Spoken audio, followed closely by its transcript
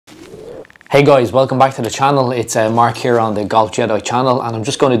Hey guys, welcome back to the channel. It's Mark here on the Golf Jedi channel, and I'm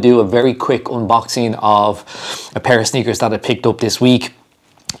just going to do a very quick unboxing of a pair of sneakers that I picked up this week.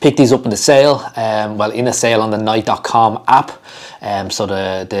 Picked these up in the sale, in a sale on the Nike.com app, so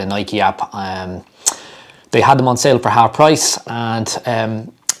the Nike app. They had them on sale for half price,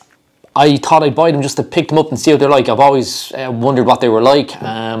 and I thought I'd buy them just to pick them up and see what they're like. I've always wondered what they were like,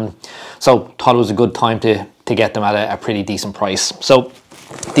 so thought it was a good time to get them at a pretty decent price. So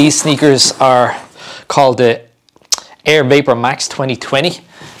these sneakers are called the Air VAPORMAX 2020.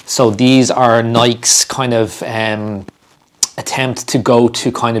 So these are Nike's kind of attempt to go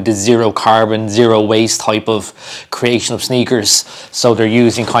to kind of the zero carbon, zero waste type of creation of sneakers. So they're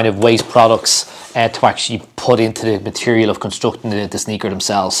using kind of waste products to actually put into the material of constructing the sneaker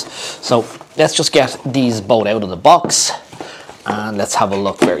themselves. So let's just get these both out of the box and let's have a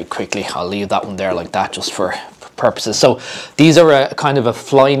look very quickly. I'll leave that one there like that just for purposes. So these are a kind of a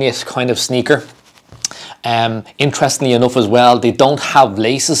fly knit kind of sneaker. Interestingly enough as well, they don't have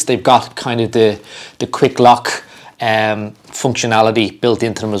laces. They've got kind of the quick lock functionality built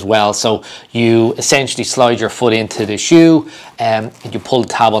into them as well. So you essentially slide your foot into the shoe and you pull the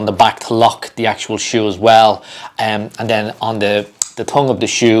tab on the back to lock the actual shoe as well. And then on the tongue of the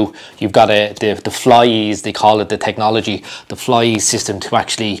shoe, you've got the fly ease, they call it, the technology, the fly ease system to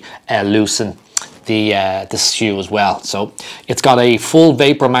actually loosen the shoe as well. So it's got a full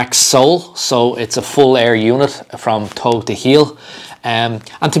VAPORMAX sole, so it's a full air unit from toe to heel. And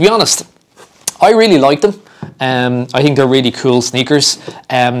to be honest, I really like them. I think they're really cool sneakers.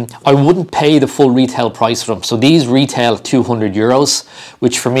 I wouldn't pay the full retail price for them. So these retail 200 euros,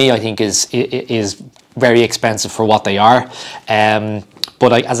 which for me I think is very expensive for what they are.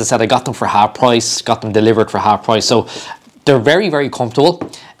 But as I said, I got them for half price, got them delivered for half price. So they're very, very comfortable.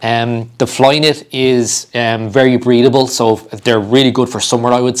 The fly knit is very breathable, so they're really good for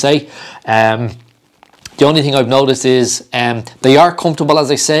summer, I would say. The only thing I've noticed is they are comfortable, as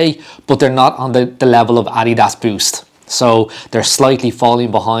I say, but they're not on the level of Adidas Boost. So they're slightly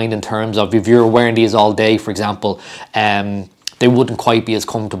falling behind in terms of, if you're wearing these all day, for example, they wouldn't quite be as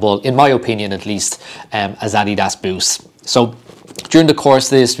comfortable, in my opinion at least, as Adidas Boost. So during the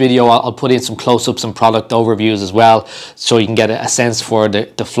course of this video, I'll put in some close-ups and product overviews as well, so you can get a sense for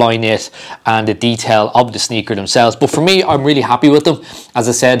the fly knit and the detail of the sneaker themselves. But for me, I'm really happy with them. As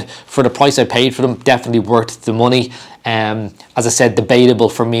I said, for the price I paid for them, definitely worth the money. As I said, debatable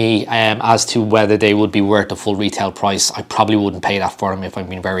for me as to whether they would be worth the full retail price. I probably wouldn't pay that for them if I'm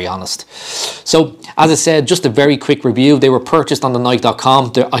being very honest. So as I said, just a very quick review. They were purchased on the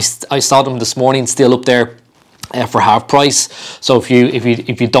Nike.com. I saw them this morning, still up there for half price. So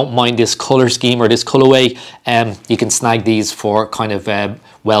if you don't mind this color scheme or this colorway, you can snag these for kind of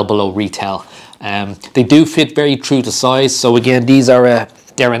well below retail. They do fit very true to size. So again, these are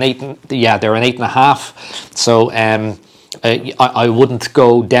they're an 8.5. So I wouldn't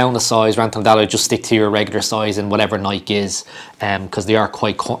go down a size or anything like that. I'd just stick to your regular size and whatever Nike is, because they are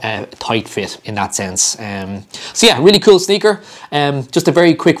quite tight fit in that sense. So yeah, really cool sneaker. Just a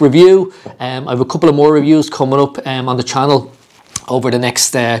very quick review. I have a couple of more reviews coming up on the channel over the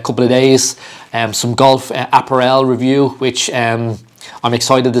next couple of days. Some golf apparel review, which I'm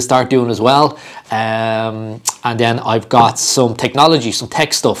excited to start doing as well. And then I've got some technology, some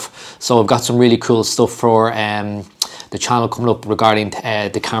tech stuff. So I've got some really cool stuff for the channel coming up regarding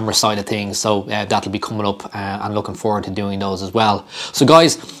the camera side of things. So that'll be coming up, and looking forward to doing those as well. So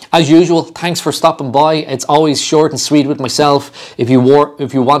guys, as usual, thanks for stopping by. It's always short and sweet with myself. If you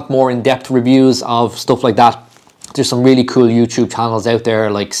want more in-depth reviews of stuff like that, there's some really cool YouTube channels out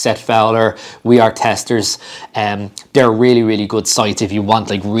there like Set Fowler, We Are Testers. They're really, really good sites if you want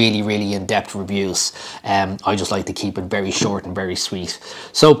like really, really in-depth reviews. I just like to keep it very short and very sweet.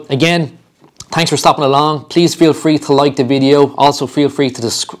 So again, thanks for stopping along. Please feel free to like the video. Also feel free to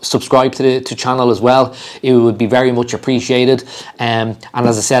subscribe to the channel as well. It would be very much appreciated. And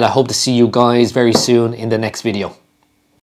as I said, I hope to see you guys very soon in the next video.